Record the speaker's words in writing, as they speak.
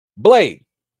Blade,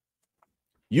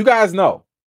 you guys know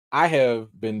I have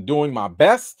been doing my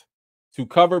best to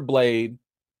cover Blade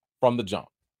from the jump.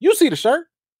 You see the shirt.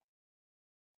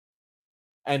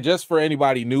 And just for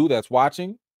anybody new that's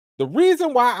watching, the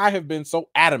reason why I have been so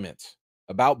adamant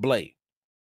about Blade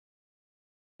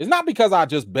is not because I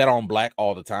just bet on black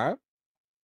all the time.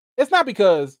 It's not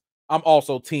because I'm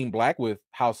also team black with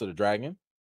House of the Dragon.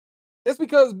 It's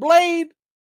because Blade,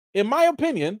 in my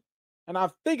opinion, and I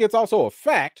think it's also a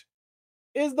fact,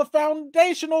 is the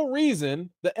foundational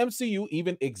reason the MCU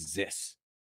even exists.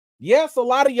 Yes, a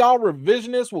lot of y'all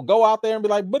revisionists will go out there and be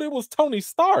like, but it was Tony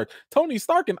Stark. Tony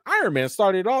Stark and Iron Man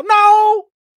started it all.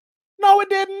 No, it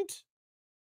didn't.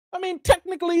 I mean,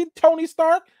 technically, Tony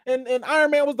Stark and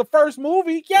Iron Man was the first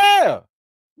movie. Yeah,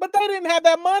 but they didn't have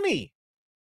that money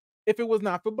if it was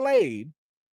not for Blade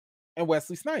and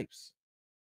Wesley Snipes.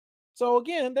 So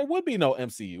again, there would be no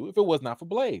MCU if it was not for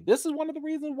Blade. This is one of the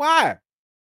reasons why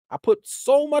I put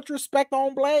so much respect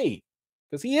on Blade,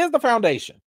 because he is the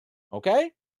foundation.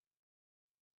 Okay?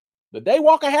 The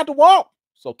Daywalker had to walk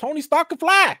so Tony Stark could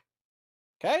fly.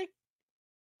 Okay?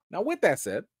 Now, with that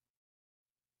said,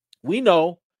 we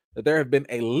know that there have been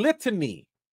a litany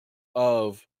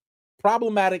of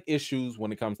problematic issues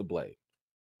when it comes to Blade.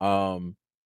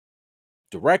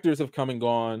 Directors have come and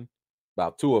gone,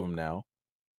 about 2 of them now.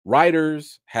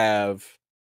 Writers have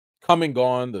come and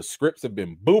gone. The scripts have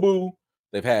been boo-boo.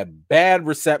 They've had bad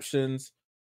receptions.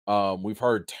 We've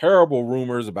heard terrible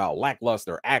rumors about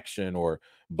lackluster action or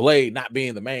Blade not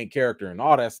being the main character and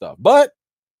all that stuff. But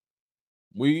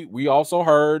we also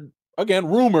heard, again,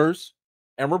 rumors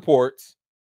and reports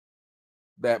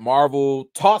that Marvel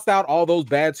tossed out all those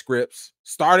bad scripts,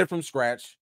 started from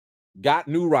scratch, got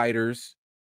new writers,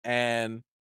 and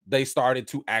they started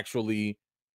to actually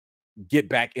get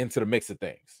back into the mix of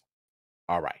things.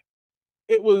 All right.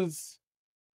 It was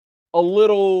a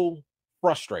little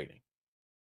frustrating.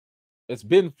 It's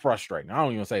been frustrating. I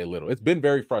don't even say a little. It's been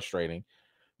very frustrating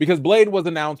because Blade was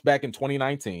announced back in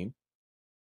 2019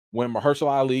 when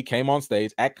Mahershala Ali came on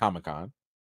stage at Comic-Con,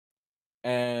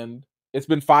 and it's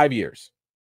been 5 years.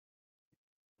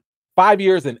 5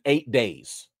 years and 8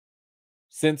 days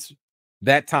since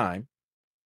that time,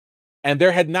 and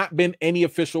there had not been any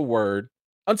official word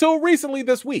until recently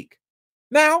this week.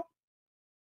 Now,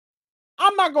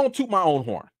 I'm not going to toot my own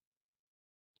horn,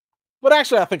 but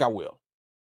actually I think I will.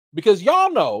 Because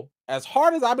y'all know, as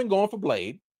hard as I've been going for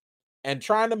Blade and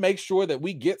trying to make sure that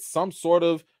we get some sort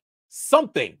of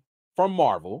something from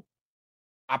Marvel,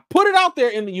 I put it out there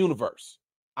in the universe.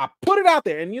 I put it out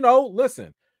there. And,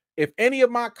 listen, if any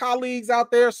of my colleagues out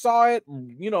there saw it,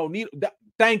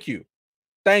 thank you.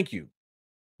 Thank you.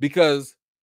 Because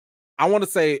I want to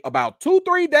say about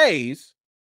 2-3 days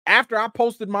after I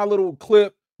posted my little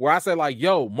clip where I said, like,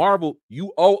 yo, Marvel,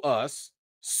 you owe us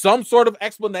some sort of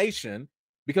explanation,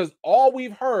 because all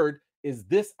we've heard is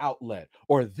this outlet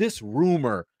or this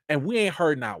rumor, and we ain't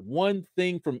heard not one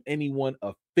thing from anyone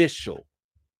official.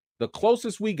 The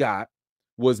closest we got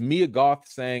was Mia Goth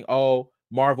saying, oh,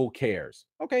 Marvel cares.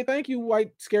 Okay, thank you,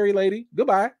 white scary lady.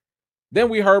 Goodbye. Then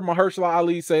we heard Mahershala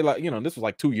Ali say, like, this was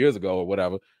like 2 years ago or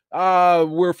whatever.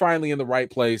 We're finally in the right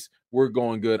place. We're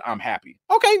going good. I'm happy.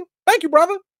 Okay, thank you,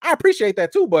 brother. I appreciate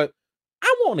that too, but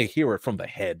I want to hear it from the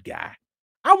head guy.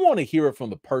 I want to hear it from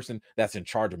the person that's in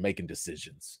charge of making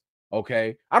decisions.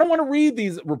 Okay. I don't want to read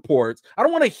these reports. I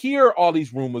don't want to hear all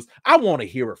these rumors. I want to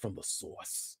hear it from the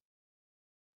source.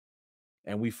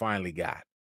 And we finally got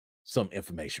some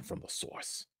information from the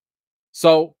source.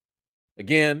 So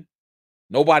again,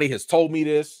 nobody has told me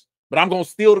this, but I'm going to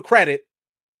steal the credit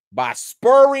by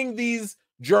spurring these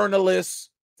journalists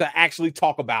to actually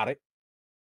talk about it.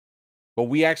 But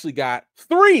we actually got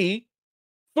three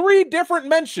different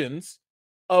mentions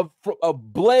of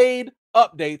Blade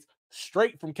updates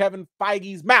straight from Kevin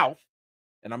Feige's mouth.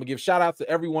 And I'm going to give shout outs to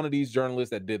every one of these journalists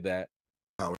that did that.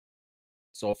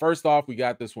 So first off, we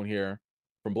got this one here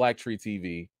from Black Tree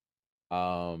TV.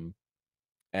 And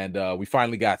we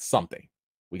finally got something.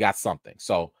 We got something.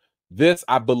 So this,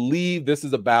 I believe this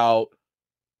is about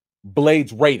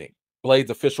Blade's rating, Blade's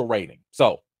official rating.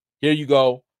 So here you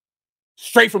go.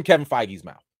 Straight from Kevin Feige's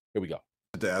mouth. Here we go.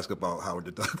 To ask about Howard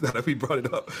the Duck, that if he brought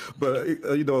it up, but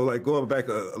like going back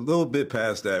a little bit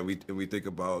past that, we think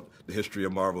about the history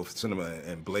of Marvel cinema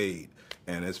and Blade,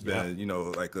 and it's been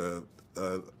like a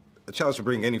challenge to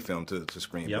bring any film to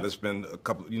screen. But it's been a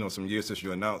couple, some years since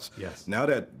you announced. Yes. Now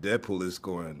that Deadpool is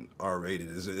going R-rated,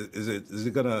 is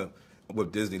it gonna,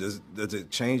 with Disney, does it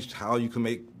change how you can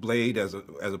make Blade as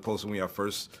opposed to when you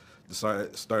first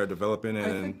started developing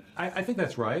it? I think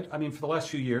that's right. I mean, for the last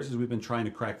few years, as we've been trying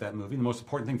to crack that movie, the most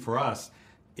important thing for us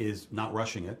is not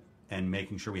rushing it and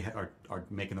making sure we are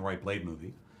making the right Blade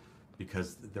movie,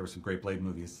 because there were some great Blade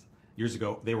movies years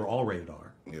ago. They were all rated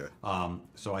R. Yeah.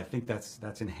 So I think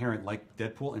that's inherent, like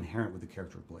Deadpool, inherent with the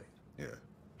character of Blade. Yeah.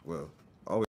 Well,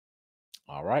 always.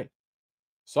 All right.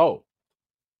 So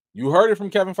you heard it from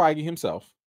Kevin Feige himself.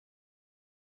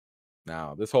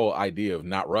 Now, this whole idea of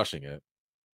not rushing it.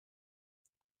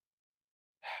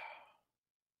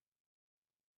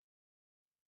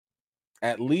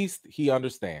 At least he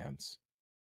understands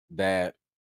that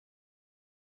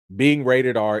being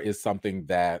rated R is something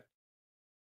that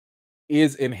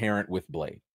is inherent with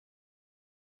Blade.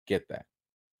 Get that.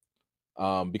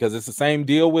 Because it's the same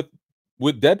deal with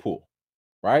Deadpool,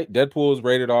 right? Deadpool is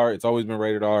rated R. It's always been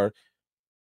rated R.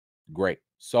 Great.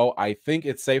 So I think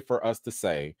it's safe for us to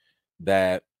say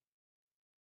that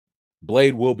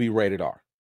Blade will be rated R.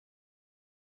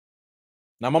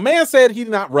 Now, my man said he's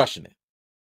not rushing it.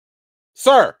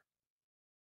 Sir,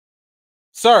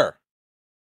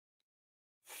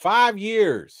 5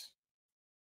 years.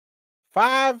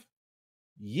 5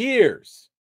 years.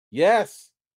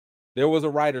 Yes, there was a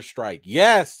writer's strike.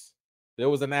 Yes, there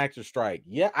was an actor strike.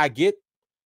 Yeah,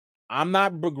 I'm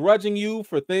not begrudging you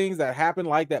for things that happen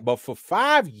like that, but for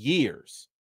 5 years,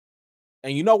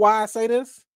 and you know why I say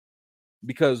this?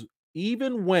 Because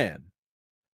even when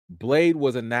Blade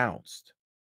was announced,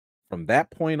 from that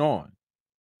point on,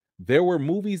 there were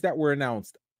movies that were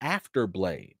announced after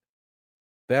Blade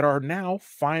that are now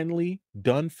finally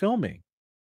done filming.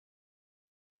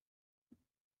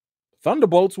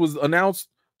 Thunderbolts was announced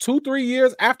 2-3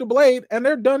 years after Blade, and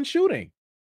they're done shooting.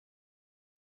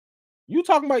 You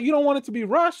talking about you don't want it to be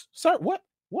rushed? Sir, what?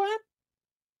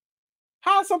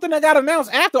 How is something that got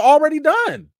announced after already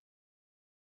done?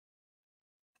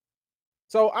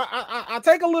 So I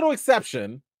take a little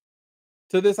exception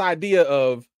to this idea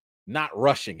of not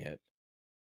rushing it,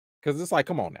 because it's like,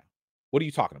 come on now, what are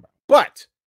you talking about? But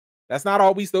that's not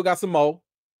all. We still got some more.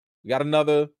 We got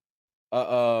another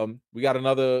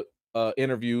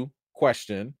interview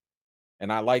question,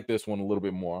 and I like this one a little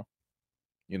bit more,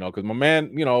 because my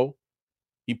man,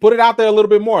 he put it out there a little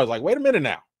bit more. I was like, wait a minute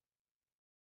now,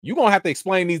 you're gonna have to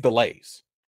explain these delays.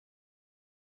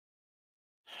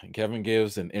 And Kevin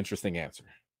gives an interesting answer.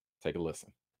 Take a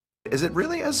listen. Is it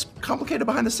really as complicated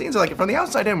behind the scenes? Like, from the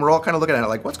outside in, we're all kind of looking at it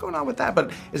like, what's going on with that? But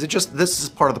is it just this is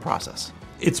part of the process?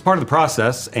 It's part of the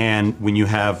process, and when you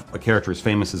have a character as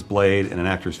famous as Blade and an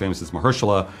actor as famous as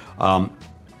Mahershala,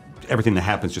 everything that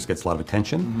happens just gets a lot of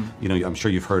attention. Mm-hmm. I'm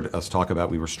sure you've heard us talk about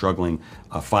we were struggling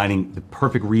finding the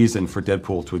perfect reason for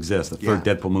Deadpool to exist, the third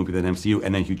Deadpool movie that MCU,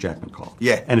 and then Hugh Jackman called.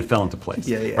 Yeah. And it fell into place.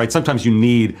 Yeah. Right? Sometimes you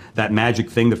need that magic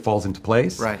thing that falls into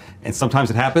place. Right. And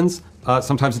sometimes it happens.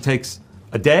 Sometimes it takes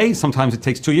a day, sometimes it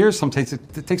takes 2 years, sometimes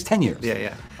it takes 10 years.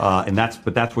 Yeah. And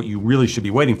that's what you really should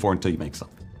be waiting for until you make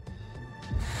something.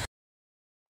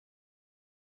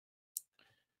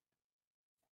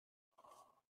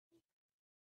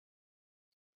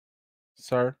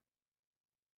 Sir,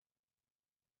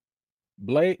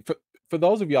 Blade, for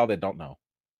those of y'all that don't know,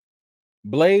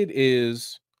 Blade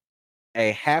is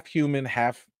a half human,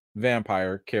 half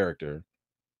vampire character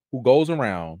who goes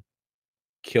around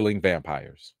killing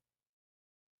vampires.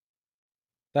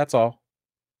 That's all.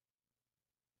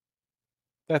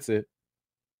 That's it.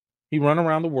 He run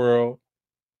around the world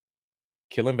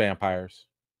killing vampires.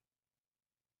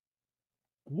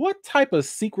 What type of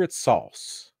secret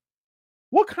sauce?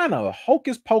 What kind of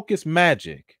hocus pocus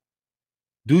magic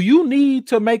do you need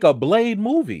to make a Blade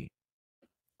movie?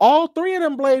 All 3 of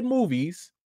them Blade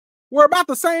movies were about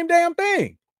the same damn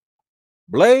thing.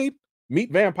 Blade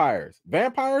meet vampires.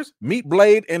 Vampires meet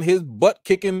Blade and his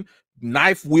butt-kicking,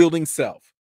 knife-wielding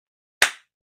self.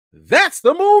 That's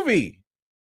the movie.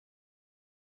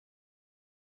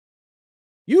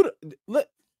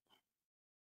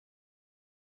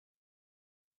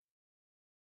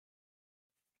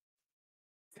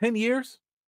 10 years?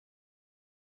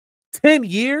 10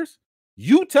 years?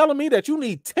 You telling me that you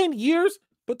need 10 years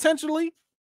potentially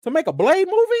to make a Blade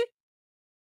movie?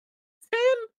 10?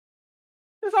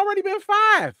 It's already been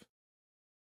 5.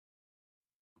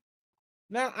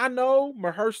 Now, I know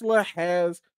Mahershala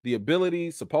has the ability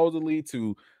supposedly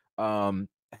to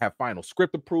have final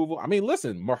script approval. I mean,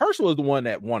 listen, Mahershala is the one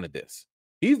that wanted this.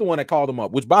 He's the one that called him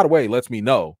up, which, by the way, lets me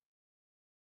know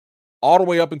all the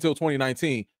way up until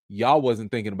 2019, y'all wasn't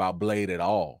thinking about Blade at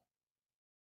all.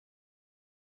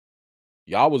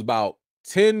 Y'all was about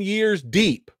 10 years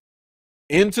deep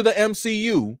into the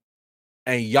MCU,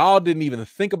 and y'all didn't even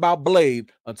think about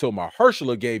Blade until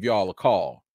Mahershala gave y'all a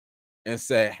call and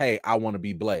said, hey, I want to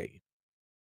be Blade.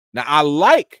 Now, I do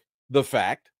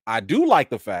like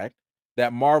the fact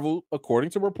that Marvel, according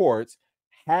to reports,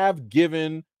 have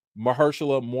given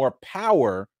Mahershala more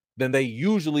power than they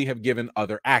usually have given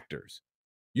other actors.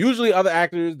 Usually other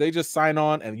actors, they just sign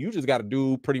on and you just got to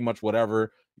do pretty much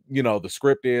whatever, the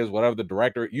script is, whatever the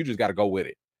director, you just got to go with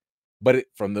it. But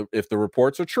if the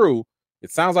reports are true, it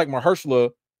sounds like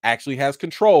Mahershala actually has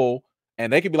control,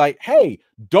 and they could be like, hey,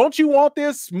 don't you want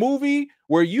this movie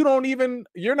where you're not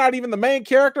even the main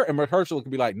character? And Mahershala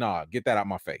could be like, nah, get that out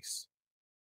my face.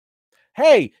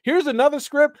 Hey, here's another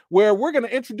script where we're going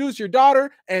to introduce your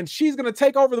daughter and she's going to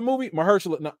take over the movie.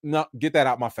 Mahershala, no, get that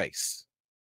out my face.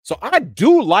 So I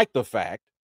do like the fact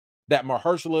that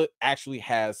Mahershala actually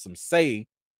has some say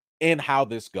in how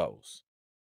this goes.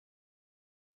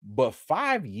 But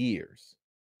 5 years,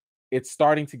 it's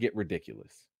starting to get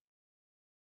ridiculous.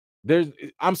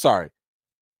 I'm sorry.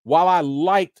 While I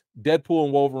liked Deadpool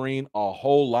and Wolverine a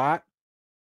whole lot,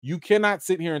 you cannot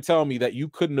sit here and tell me that you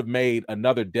couldn't have made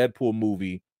another Deadpool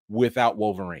movie without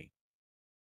Wolverine.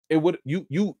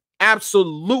 You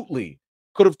absolutely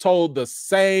could have told the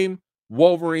same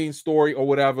Wolverine story or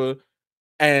whatever,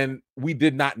 and we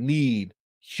did not need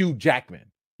Hugh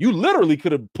Jackman. You literally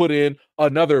could have put in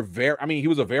another he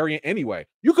was a variant anyway.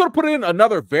 You could have put in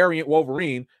another variant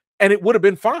Wolverine and it would have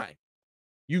been fine.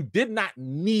 You did not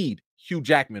need Hugh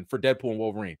Jackman for Deadpool and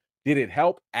Wolverine. Did it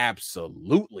help?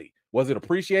 Absolutely. Was it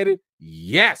appreciated?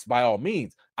 Yes, by all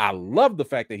means. I love the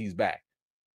fact that he's back.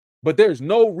 But there's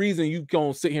no reason you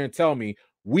gonna sit here and tell me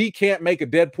we can't make a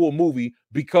Deadpool movie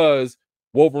because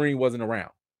Wolverine wasn't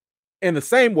around. In the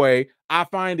same way, I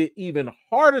find it even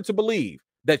harder to believe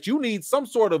that you need some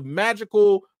sort of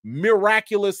magical,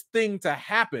 miraculous thing to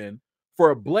happen for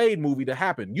a Blade movie to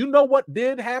happen. You know what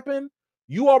did happen?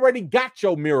 You already got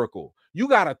your miracle. You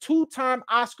got a 2-time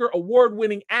Oscar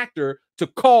award-winning actor to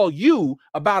call you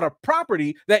about a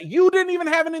property that you didn't even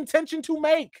have an intention to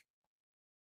make.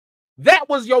 That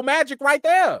was your magic right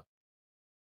there.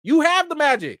 You have the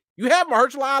magic. You have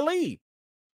Mahershala Ali.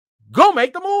 Go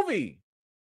make the movie.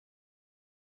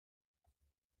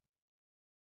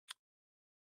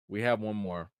 We have one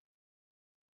more.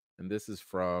 And this is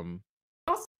from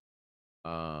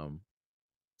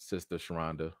Sister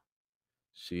Sharonda.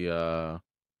 She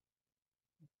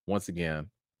once again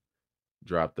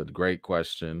dropped a great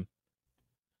question.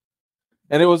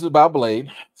 And it was about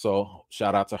Blade. So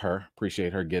shout out to her.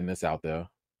 Appreciate her getting this out there.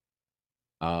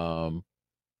 And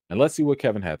let's see what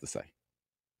Kevin had to say.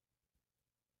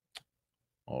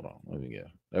 Hold on.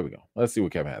 There we go. Let's see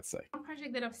what Kevin had to say. One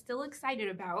project that I'm still excited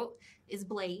about is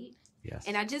Blade. Yes.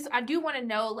 And I do want to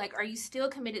know, are you still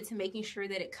committed to making sure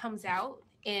that it comes out?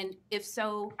 And if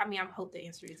so, I hope the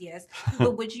answer is yes.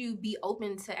 But would you be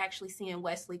open to actually seeing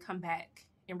Wesley come back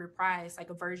and reprise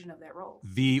a version of that role?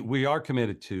 We are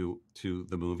committed to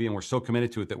the movie, and we're so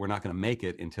committed to it that we're not going to make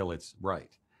it until it's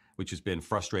right, which has been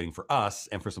frustrating for us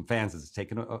and for some fans as it's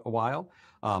taken a while.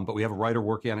 But we have a writer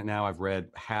working on it now. I've read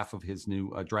half of his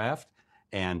new draft,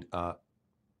 and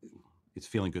it's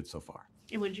feeling good so far.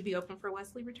 And would you be open for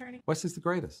Wesley returning? Wesley's the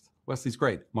greatest. Wesley's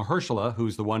great. Mahershala,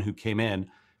 who's the one who came in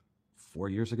 5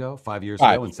 years ago,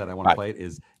 and said, I want to play it,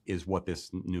 is what this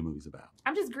new movie's about.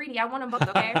 I'm just greedy. I want them both,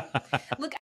 okay?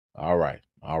 Look. All right.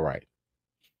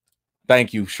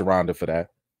 Thank you, Sharonda, for that.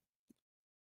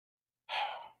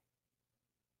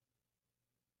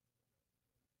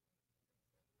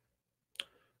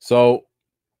 So,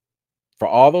 for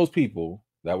all those people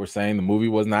that were saying the movie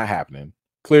was not happening,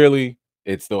 clearly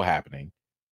it's still happening.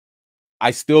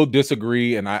 I still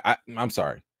disagree, and I'm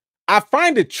sorry. I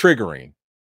find it triggering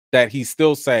that he's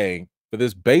still saying, for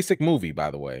this basic movie,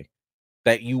 by the way,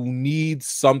 that you need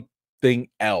something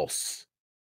else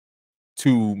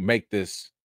to make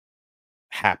this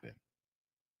happen.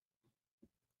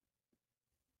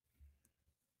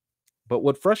 But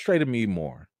what frustrated me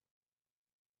more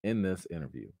in this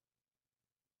interview,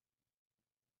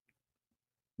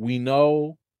 we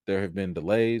know there have been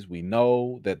delays. We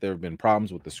know that there have been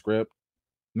problems with the script.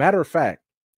 Matter of fact,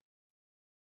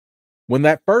 when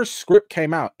that first script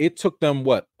came out, it took them,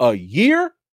 a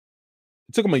year?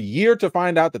 It took them a year to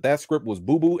find out that script was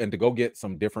boo-boo and to go get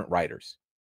some different writers.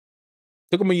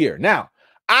 Took them a year. Now,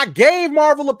 I gave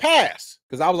Marvel a pass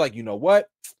because I was like, you know what?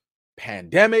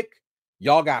 Pandemic.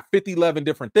 Y'all got 11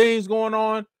 different things going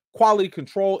on. Quality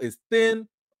control is thin.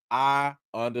 I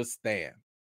understand.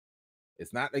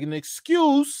 It's not an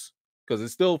excuse because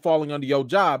it's still falling under your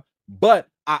job, but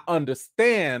I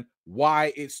understand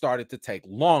why it started to take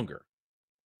longer.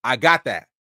 I got that.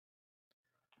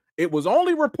 It was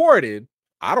only reported,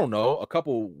 I don't know, a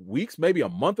couple weeks, maybe a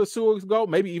month or so ago,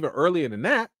 maybe even earlier than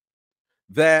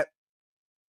that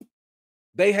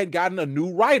they had gotten a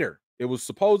new writer. It was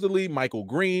supposedly Michael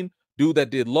Green, dude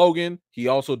that did Logan. He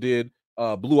also did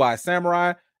Blue Eye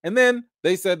Samurai. And then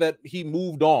they said that he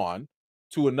moved on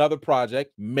to another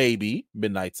project, maybe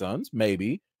Midnight Suns,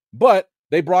 maybe. But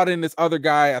they brought in this other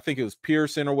guy, I think it was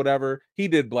Pearson or whatever. He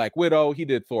did Black Widow, he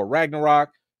did Thor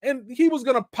Ragnarok, and he was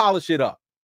going to polish it up.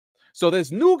 So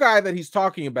this new guy that he's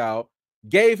talking about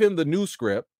gave him the new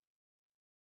script.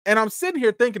 And I'm sitting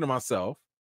here thinking to myself,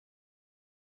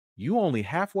 you only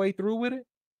halfway through with it?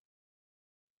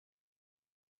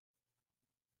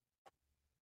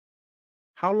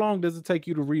 How long does it take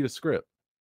you to read a script?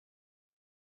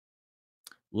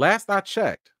 Last I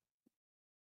checked,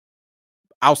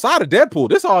 outside of Deadpool,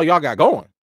 this is all y'all got going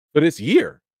for this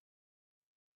year.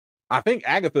 I think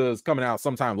Agatha is coming out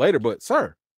sometime later, but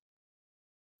sir,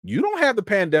 you don't have the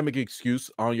pandemic excuse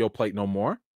on your plate no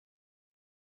more.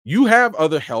 You have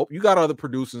other help. You got other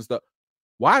producing stuff.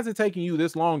 Why is it taking you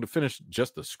this long to finish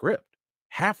just the script?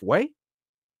 Halfway?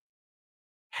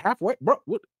 Halfway? Bro,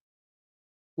 what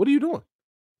are you doing?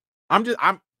 I'm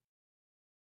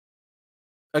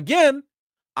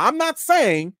not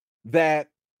saying that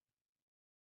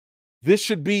this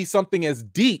should be something as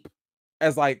deep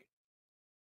as like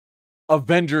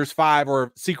Avengers 5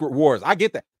 or Secret Wars. I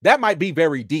get that. That might be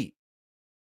very deep.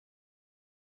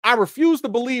 I refuse to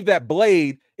believe that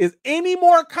Blade is any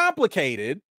more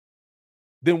complicated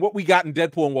than what we got in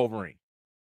Deadpool and Wolverine.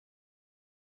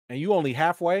 And you only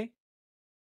halfway?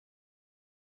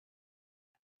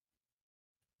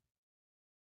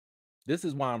 This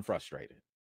is why I'm frustrated.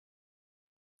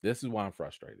 This is why I'm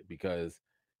frustrated, because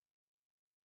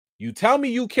you tell me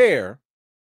you care,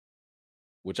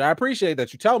 which I appreciate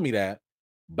that you tell me that,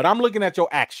 but I'm looking at your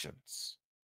actions.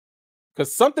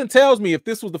 Because something tells me if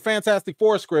this was the Fantastic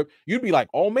Four script, you'd be like,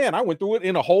 oh man, I went through it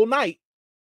in a whole night.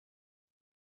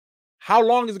 How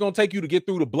long is it going to take you to get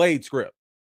through the Blade script?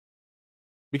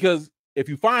 Because if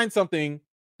you find something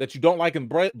that you don't like in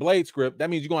Blade script, that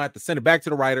means you're going to have to send it back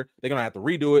to the writer. They're going to have to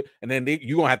redo it. And then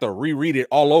you're going to have to reread it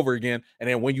all over again. And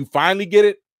then when you finally get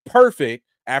it perfect,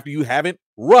 after you haven't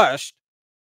rushed,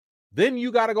 then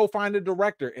you got to go find a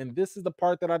director. And this is the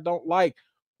part that I don't like.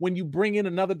 When you bring in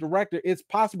another director, it's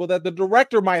possible that the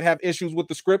director might have issues with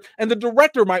the script and the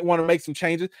director might want to make some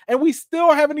changes. And we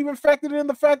still haven't even factored in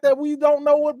the fact that we don't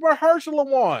know what Mahershala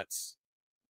wants.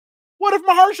 What if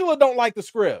Mahershala don't like the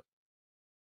script?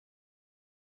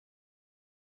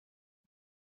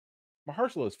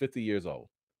 Mahershala is 50 years old.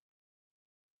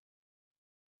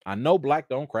 I know black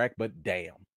don't crack, but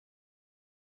damn.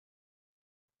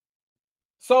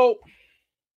 So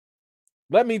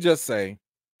let me just say,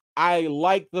 I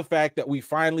like the fact that we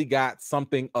finally got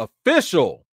something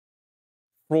official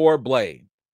for Blade.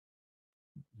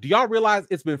 Do y'all realize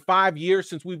it's been 5 years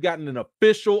since we've gotten an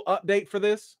official update for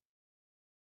this?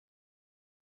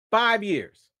 5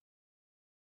 years.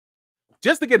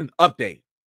 Just to get an update.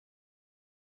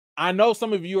 I know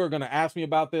some of you are going to ask me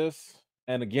about this.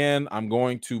 And again, I'm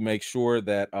going to make sure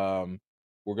that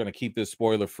we're going to keep this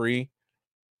spoiler free.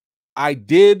 I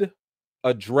did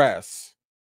address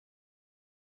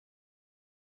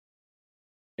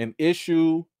an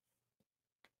issue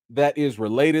that is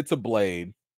related to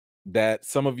Blade that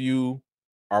some of you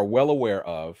are well aware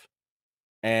of.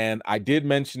 And I did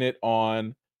mention it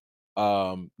on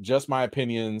Just My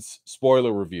Opinions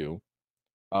spoiler review.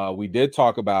 We did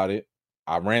talk about it.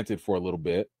 I ranted for a little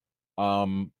bit.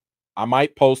 I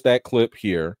might post that clip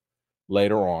here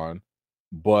later on,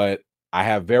 but I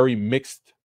have very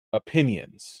mixed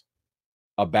opinions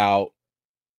about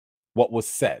what was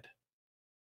said.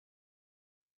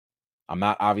 I'm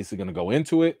not obviously going to go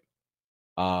into it,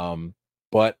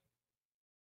 but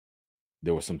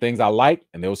there were some things I liked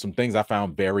and there were some things I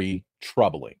found very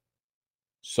troubling.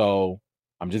 So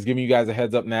I'm just giving you guys a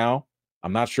heads up now.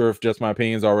 I'm not sure if Just My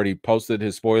Opinions already posted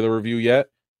his spoiler review yet,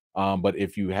 but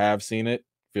if you have seen it,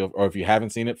 if you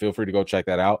haven't seen it, feel free to go check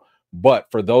that out. But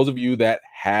for those of you that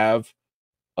have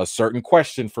a certain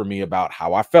question for me about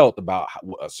how I felt about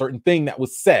a certain thing that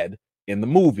was said in the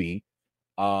movie,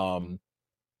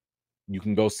 you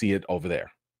can go see it over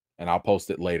there, and I'll post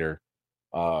it later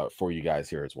for you guys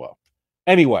here as well.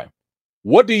 Anyway,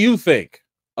 what do you think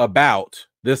about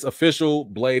this official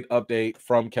Blade update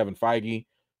from Kevin Feige?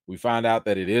 We found out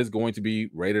that it is going to be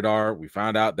rated R. We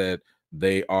found out that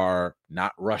they are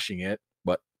not rushing it,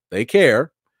 but they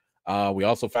care. We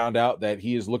also found out that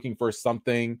he is looking for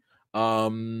something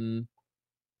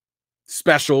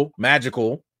special,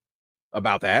 magical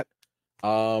about that.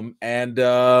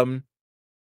 And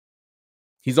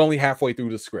he's only halfway through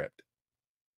the script.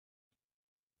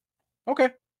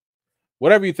 Okay.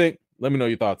 Whatever you think, let me know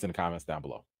your thoughts in the comments down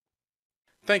below.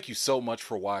 Thank you so much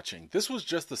for watching. This was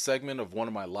just a segment of one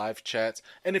of my live chats,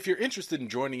 and if you're interested in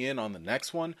joining in on the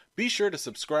next one, be sure to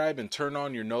subscribe and turn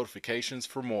on your notifications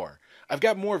for more. I've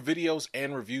got more videos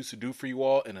and reviews to do for you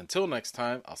all, and until next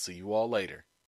time, I'll see you all later.